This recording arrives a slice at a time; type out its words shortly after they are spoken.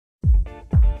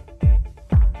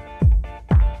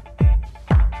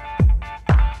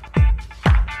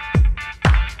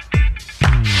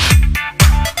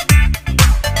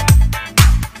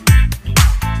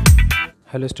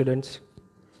Hello students,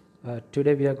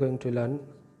 today we are going to learn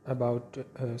about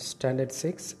Standard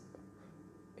 6,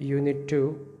 Unit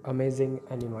 2, Amazing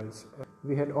Animals.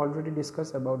 We had already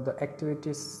discussed about the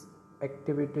activity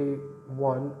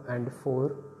 1 and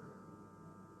 4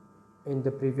 in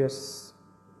the previous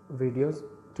videos.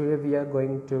 Today we are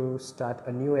going to start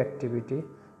a new activity,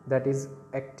 that is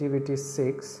activity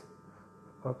 6.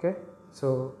 Okay,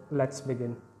 so let's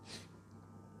begin.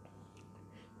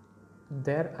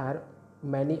 There are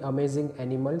many amazing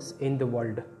animals in the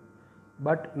world,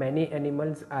 but many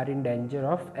animals are in danger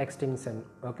of extinction.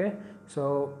 Okay,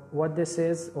 so what this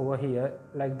says over here,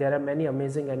 like there are many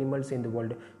amazing animals in the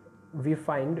world. We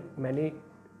find many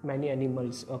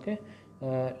animals, okay,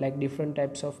 like different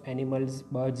types of animals,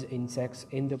 birds, insects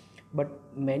in the, but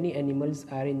many animals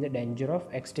are in the danger of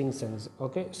extinctions.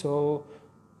 Okay, so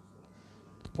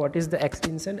what is the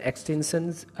extinctions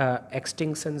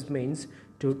means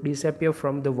to disappear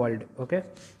from the world. Okay,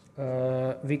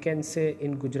 we can say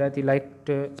in Gujarati like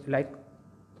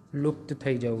lupt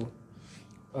thai javu.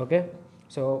 Okay,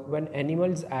 so when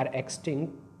animals are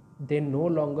extinct they no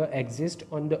longer exist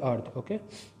on the earth. Okay,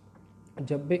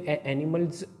 जब भी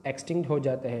animals extinct हो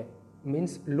जाते हैं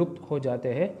means लुप्त हो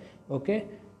जाते हैं, okay,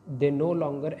 they know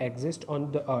longer exist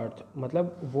on the earth,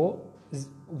 मतलब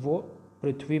वो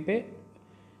पृथ्वी पे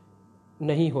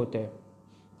नहीं होते.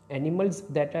 Animals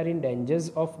that are in dangers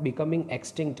of becoming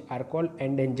extinct are called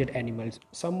endangered animals.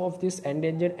 Some of these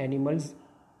endangered animals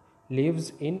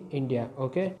lives in India.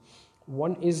 Okay,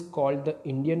 one is called the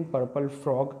Indian purple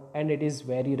frog and it is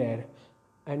very rare,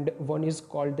 and one is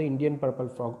called the Indian purple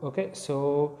frog. Okay, so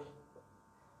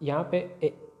यहाँ पे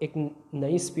एक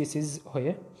नई species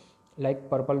है like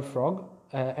purple frog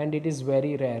and it is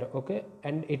very rare. Okay,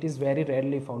 and it is very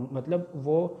rarely found, मतलब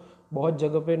वो बहुत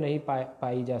जगह पे नहीं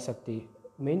पाई जा सकती.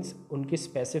 मीन्स उनकी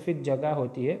स्पेसिफिक जगह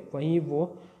होती है वहीं वो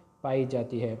पाई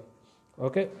जाती है.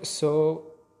 ओके, सो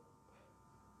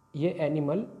ये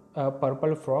एनिमल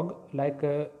पर्पल फ्रॉग लाइक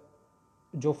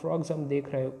जो फ्रॉग्स हम देख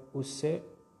रहे हैं उससे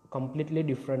कम्प्लीटली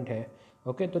डिफरेंट है.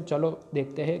 ओके, तो चलो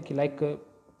देखते हैं कि लाइक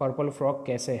पर्पल फ्रॉग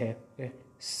कैसे है.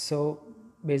 So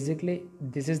basically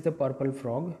this is the purple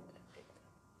frog.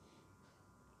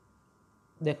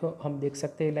 देखो हम देख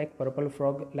सकते हैं लाइक पर्पल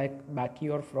फ्रॉग लाइक बाकी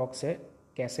और फ्रॉग से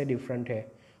कैसे डिफरेंट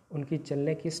है. उनकी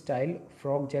चलने की स्टाइल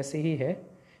फ्रॉग जैसे ही है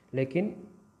लेकिन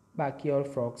बाकी और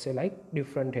फ्रॉग से लाइक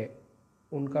डिफरेंट है.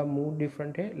 उनका मूड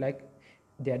डिफरेंट है, like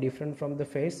they are different from the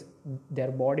face,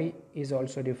 their body is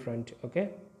also different. Okay,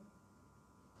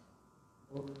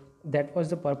 that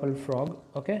was the purple frog.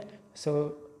 Okay, so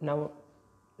now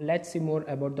let's see more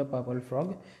about the purple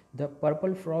frog. The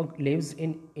purple frog lives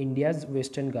in India's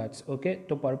western Ghats. Okay,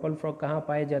 तो purple frog कहाँ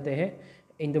पाए जाते हैं?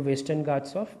 In the western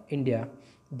Ghats of India.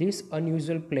 This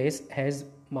unusual place has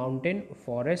mountain,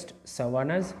 forest,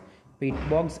 savannas, peat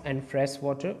bogs and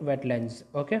freshwater wetlands.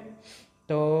 Okay,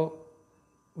 तो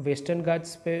western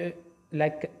Ghats पे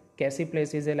like कैसी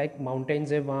places है, like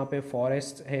mountains है, वहाँ पे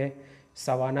फॉरेस्ट है,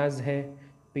 सवानाज है,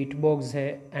 पीट बॉग्स है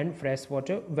and fresh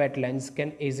water wetlands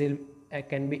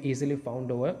can be easily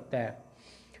found over there.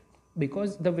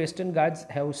 Because the Western Ghats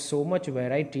have so much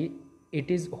variety,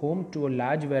 it is home to a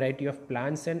large variety of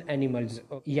plants and animals.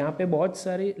 यहाँ पे बहुत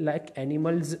सारे like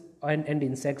animals and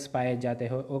insects पाए जाते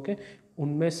हैं. Okay,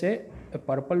 उनमें से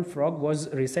purple frog was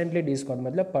recently discovered,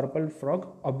 मतलब पर्पल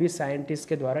फ्रॉग अभी साइंटिस्ट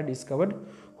के द्वारा डिस्कवर्ड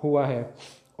हुआ है.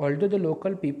 Although the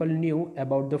local people knew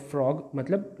about the frog,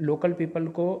 मतलब लोकल पीपल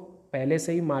को पहले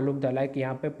से ही मालूम था लाइक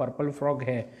यहाँ पे पर्पल फ्रॉग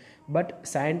है, but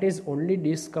scientist only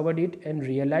discovered it and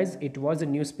realise it was a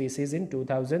new species in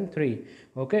 2003.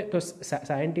 Okay, तो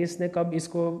साइंटिस्ट ने कब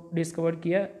इसको डिस्कवर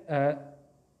किया?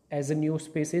 As a new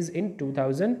species in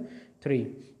 2003.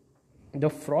 The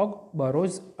frog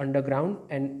burrows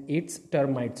underground and eats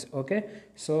termites. Okay,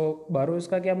 so burrows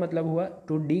का क्या मतलब हुआ?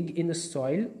 To dig in the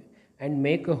soil and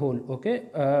make a hole. Okay,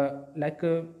 like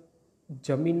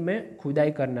जमीन में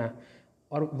खुदाई करना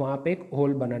और वहाँ पे एक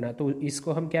होल बनाना, तो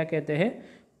इसको हम क्या कहते हैं?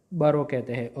 बरो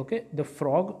कहते हैं. Okay, the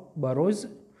frog बरोज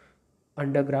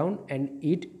underground and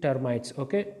eat termites.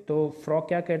 Okay, तो फ्रॉग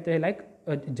क्या करते हैं? लाइक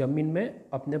जमीन में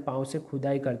अपने पाँव से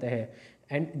खुदाई करते हैं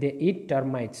and they eat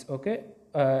termites. Okay,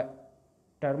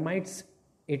 termites,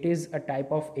 it is a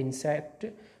type of insect,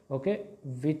 okay,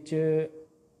 which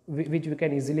we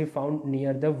can easily found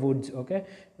near the woods. Okay,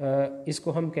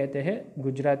 इसको हम कहते हैं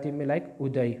गुजराती में like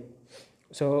Uday.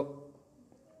 So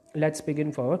let's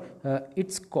begin forward.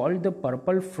 It's called the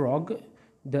purple frog,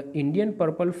 the Indian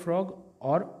purple frog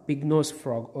और पिग्नोज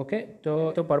frog. Okay,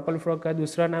 तो purple frog का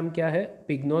दूसरा नाम क्या है?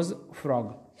 पिग्नोज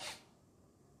frog.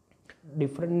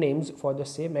 Different names for the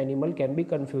same animal can be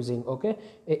confusing. Okay,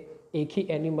 एक ही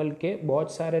एनिमल के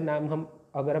बहुत सारे नाम हम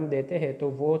अगर हम देते हैं तो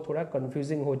वो थोड़ा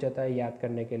कंफ्यूजिंग हो जाता है याद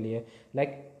करने के लिए,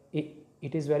 like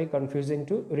it is very confusing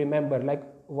to remember like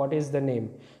what is the name.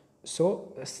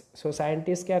 So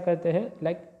scientist क्या करते हैं,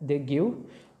 like they give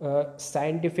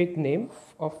scientific name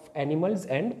of animals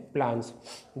and plants.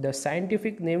 The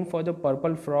scientific name for the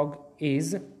purple frog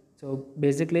is, so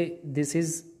basically this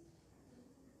is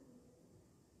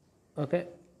okay,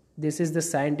 this is the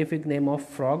scientific name of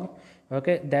frog.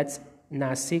 Okay, that's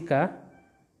Nasica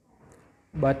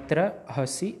batra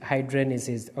hasi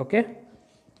hydranensis. Okay,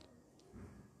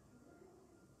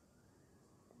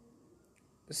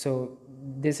 so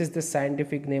this is the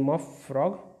scientific name of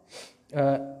frog.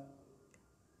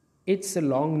 It's a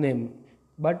long name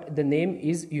but the name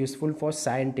is useful for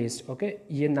scientists. Okay,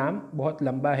 ये नाम बहुत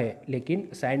लंबा है लेकिन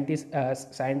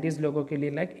scientist लोगों के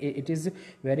लिए like it is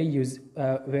very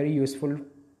useful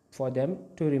for them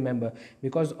to remember,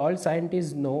 because all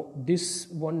scientists know this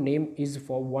one name is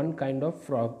for one kind of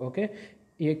frog. Okay,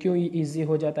 ये क्यों easy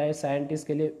हो जाता है साइंटिस्ट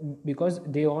के लिए, because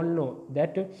they all know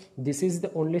that this is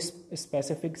the only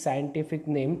specific scientific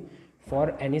name for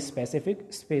any specific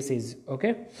species.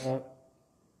 Okay,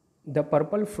 the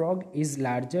purple frog is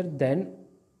larger than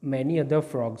many other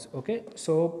frogs. Okay,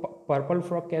 so purple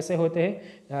frog कैसे होते हैं,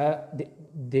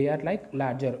 they are like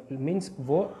larger means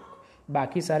वो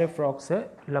बाकी सारे frogs से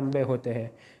लंबे होते हैं.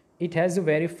 It has a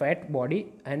very fat body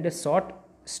and a short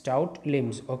stout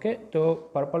limbs. Okay,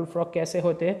 तो purple frog कैसे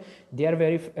होते हैं,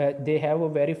 they have a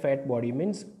very fat body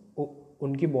means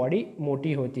उनकी बॉडी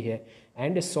मोटी होती है,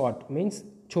 एंड शॉर्ट मीन्स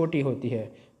छोटी होती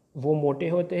है, वो मोटे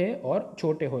होते हैं और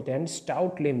छोटे होते हैं, and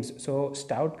stout limbs. So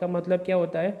stout का मतलब क्या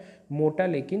होता है, मोटा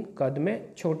लेकिन कद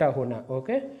में छोटा होना.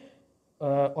 ओके,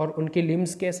 और उनकी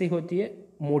लिम्स कैसी होती है,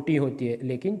 मोटी होती है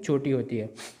लेकिन छोटी होती है.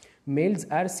 Males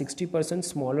are 60%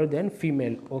 smaller than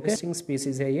female. Okay,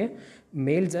 species है ये.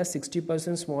 Males are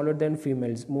 60% smaller than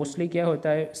females. Mostly क्या होता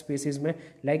है स्पीसीज में,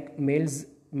 like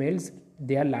mails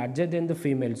they are larger than the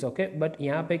females. Okay, but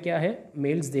यहाँ पे क्या है,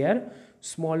 mails they are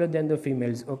smaller than the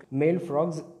females. Okay, mail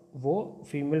frogs वो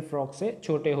फीमेल फ्रॉग से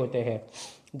छोटे होते हैं.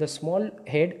 The small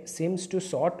head seems to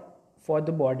short for the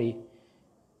body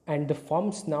and the form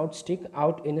snout stick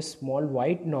out in a small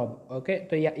white knob. Okay,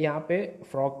 तो यहाँ पे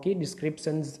frog की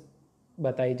descriptions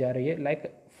बताई जा रही है, लाइक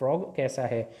फ्रॉग कैसा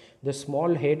है. The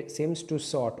small head seems to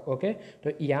short. Okay,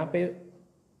 तो यहाँ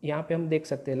पे हम देख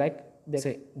सकते हैं, like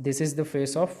this is the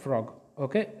face of frog.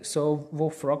 Okay, सो वो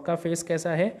फ्रॉग का फेस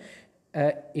कैसा है,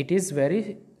 it is very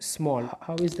small.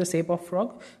 How is the shape of frog?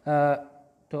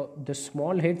 तो the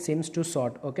small head seems to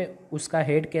short. Okay, उसका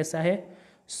head कैसा है,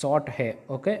 short है.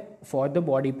 Okay, for the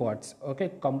body parts. Okay,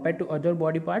 compared to other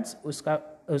body parts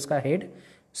उसका head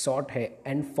short है,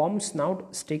 and firm snout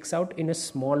sticks out in a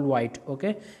small white.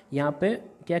 Okay, यहाँ पे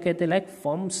क्या कहते हैं, like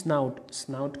firm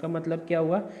snout का मतलब क्या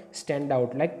हुआ, stand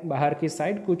out, like बाहर की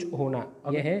साइड कुछ होना.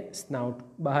 ये है snout,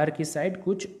 बाहर की साइड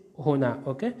कुछ होना.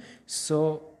 Okay, so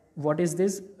what is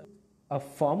this, a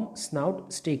firm snout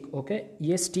stick. Okay,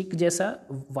 ये stick जैसा,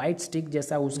 white stick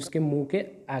जैसा उसके मुंह के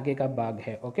आगे का भाग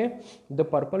है. Okay, the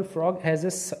purple frog has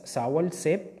a shovel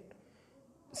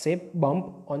shape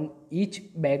bump on each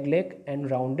back leg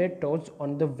and rounded toes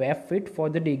on the web feet for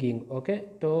the digging. Okay,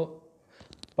 तो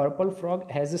purple frog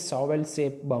has a shovel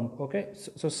shape bump. Okay,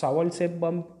 so shovel shape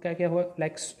bump का क्या हुआ,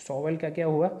 like shovel का क्या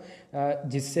हुआ,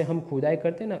 जिससे हम खुदाई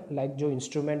करते हैं ना, like जो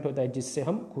इंस्ट्रूमेंट होता है जिससे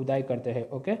हम खुदाई करते हैं.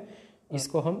 ओके,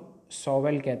 इसको हम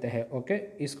शॉवेल कहते हैं. ओके,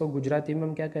 इसको गुजराती में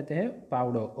हम क्या कहते हैं,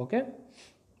 पावड़ो. ओके,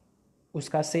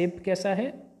 उसका शेप कैसा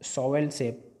है, shovel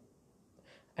shape,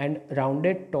 and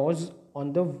rounded toes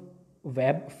on the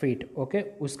web feet. Okay,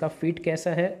 उसका फीट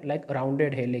कैसा है, लाइक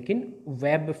राउंडेड है लेकिन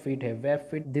वेब फीट है. Web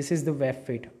feet, this is the web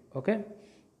feet. Okay,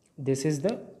 this is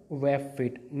the web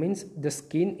feet means the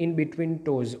skin in between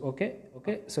toes. Okay,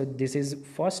 so this is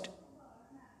first,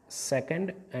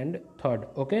 second and third.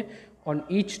 Okay, on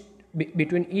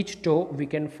between each toe we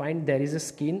can find there is a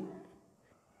skin.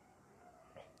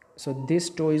 So this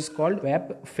toe is called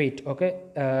web feet. Okay,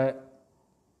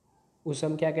 उसे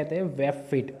हम क्या कहते हैं, web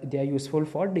feet. They are useful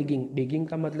for digging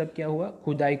का मतलब क्या हुआ,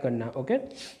 खुदाई करना. Okay,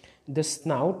 the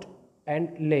snout and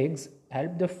legs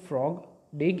help the frog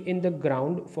dig in the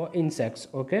ground for insects.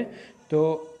 Okay, तो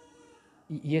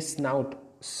ये स्नाउट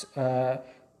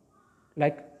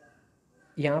लाइक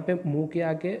यहाँ पे मुंह के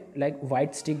आगे लाइक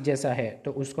वाइट स्टिक जैसा है,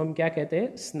 तो उसको हम क्या कहते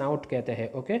हैं, स्नाउट कहते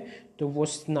हैं. ओके, तो वो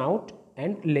स्नाउट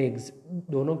एंड लेग्स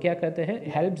दोनों क्या कहते हैं,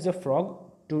 helps the frog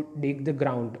to dig the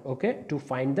ground. Okay, to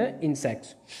find the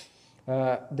insects.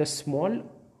 The small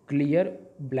clear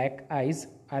black eyes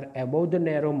are above the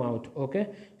narrow mouth. Okay,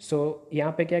 so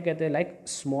यहाँ पे क्या कहते हैं, like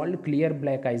small clear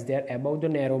black eyes, they are above the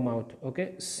narrow mouth. Okay,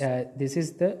 this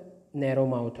is the narrow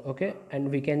mouth. Okay,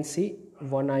 and we can see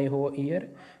one eye over here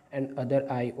and other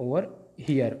eye over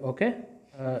here. Okay,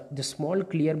 the small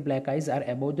clear black eyes are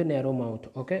above the narrow mouth.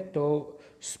 Okay, तो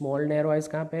small narrow eyes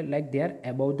कहाँ पे, like they are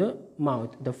above the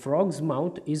mouth. The frog's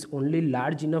mouth is only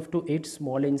large enough to eat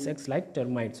small insects like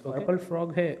termites. Okay? Purple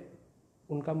frog है,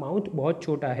 उनका mouth बहुत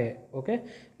छोटा है. Okay,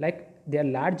 like they are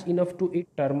large enough to eat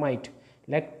termite,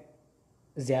 like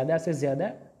ज़्यादा से ज़्यादा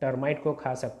termite को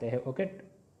खा सकते हैं. Okay,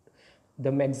 the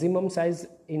maximum size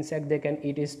insect they can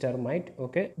eat is termite.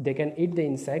 Okay, they can eat the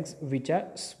insects which are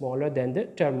smaller than the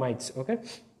termites. Okay,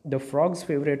 the frogs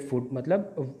favourite food,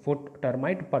 मतलब वो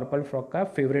termite purple frog का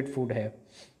favourite food है.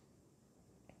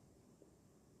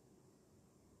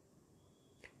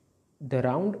 The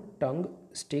round tongue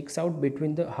sticks out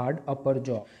between the hard upper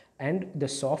jaw and the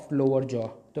soft lower jaw.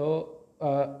 तो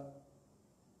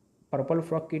purple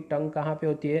frog की टंग कहाँ पे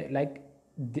होती है, like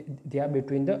they are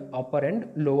between the upper and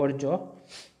lower jaw.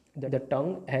 The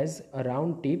tongue has a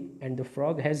round tip and the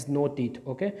frog has no teeth.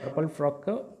 Okay, purple frog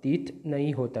का teeth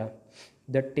नहीं होता.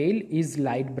 The tell is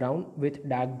light brown with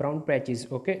dark brown patches.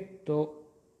 Okay, तो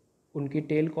उनकी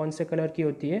tell कौन से colour की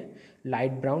होती है,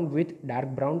 light brown with dark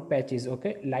brown patches.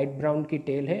 Okay, light brown की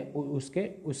टेल है,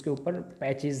 उसके ऊपर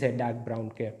पैचेस है डार्क ब्राउन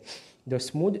के. The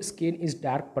smooth skin is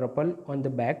dark purple on the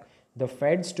back, the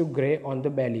fades to grey on the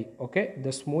belly. Okay,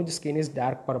 the smooth skin is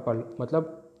dark purple, मतलब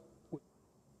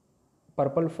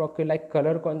purple frog के like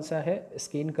colour कौन सा है,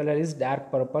 skin colour is dark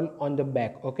purple on the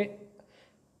back. Okay,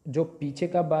 जो पीछे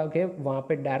का भाग है वहाँ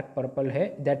पे डार्क पर्पल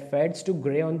है. That fades to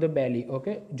grey on the belly.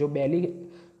 Okay, जो बेली,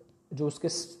 जो उसके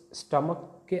स्टमक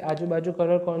के आजू बाजू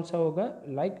कलर कौन सा होगा,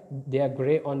 like they are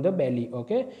grey on the belly.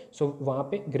 Okay, सो वहाँ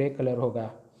पे ग्रे कलर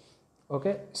होगा.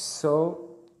 Okay, so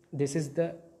this is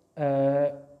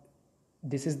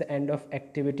the end of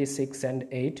activity 6 and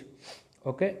 8.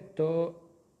 Okay, तो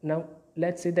now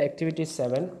let's see the activity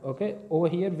 7. Okay, over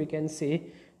here we can see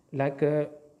like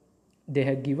they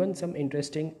have given some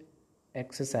interesting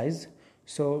exercise.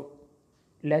 So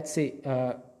let's see,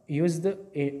 use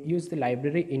the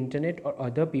library, internet or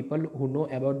other people who know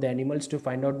about the animals to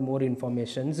find out more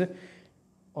informations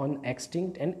on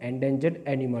extinct and endangered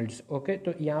animals. Okay,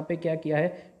 तो यहाँ पे क्या किया है,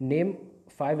 name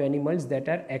 5 animals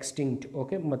that are extinct.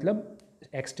 Okay, मतलब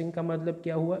extinct का मतलब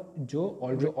क्या हुआ, जो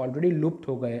ऑलरेडी लुप्त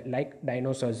हो गए, like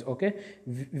dinosaurs. Okay,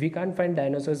 we can't find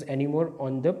dinosaurs anymore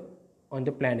on the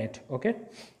planet. Okay,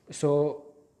 so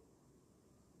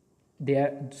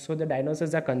the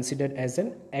dinosaurs are considered as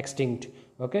an extinct.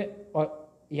 Okay, और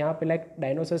यहाँ पे लाइक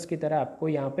डायनासोर्स की तरह आपको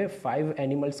यहाँ पे 5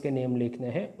 एनिमल्स के नेम लिखने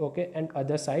हैं. Okay, and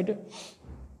other side,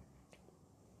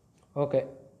 okay,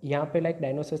 यहाँ पे लाइक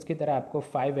डायनासोर्स की तरह आपको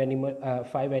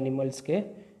 5 एनिमल्स के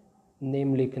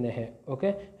नेम लिखने हैं. Okay,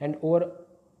 and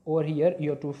over here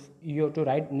you have to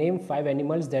write name 5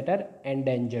 animals that are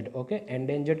endangered. Okay,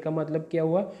 endangered का मतलब क्या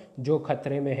हुआ, जो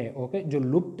खतरे में है. ओके, जो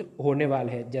लुप्त होने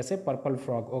वाले हैं, जैसे purple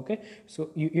frog. Okay,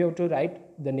 so you have to right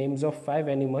the names of 5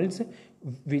 animals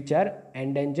which are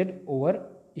endangered over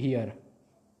here.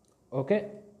 Okay,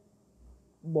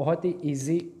 बहुत ही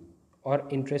ईजी और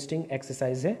इंटरेस्टिंग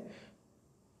एक्सरसाइज है.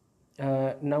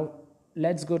 Now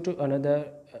let's go to another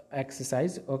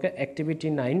exercise. Okay, activity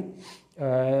 9.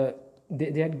 They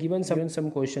had given some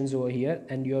questions over here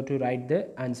and you have to write the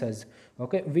answers.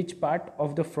 Okay, which part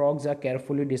of the frogs are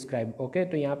carefully described. Okay,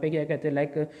 तो यहाँ पे क्या कहते हैं,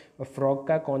 like frog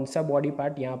का कौन सा body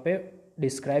part यहाँ पे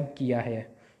डिस्क्राइब किया है.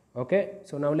 Okay,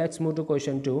 so now let's move to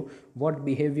question 2. What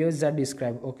behaviours are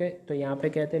describe. Okay, तो यहाँ पे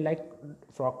कहते हैं लाइक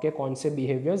फ्रॉग के कौन से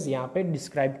बिहेवियर्स यहाँ पे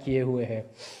डिस्क्राइब किए हुए हैं.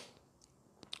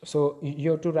 So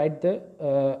you have to right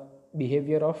the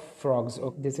behavior of frogs.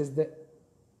 Okay, this is the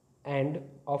end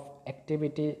of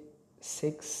activity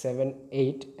 6, 7,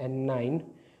 8 and 9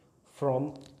 from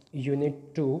unit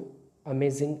 2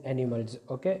 amazing animals.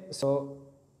 Okay, so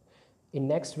in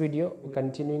next video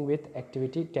continuing with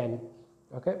activity 10.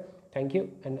 Okay, thank you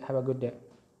and have a good day.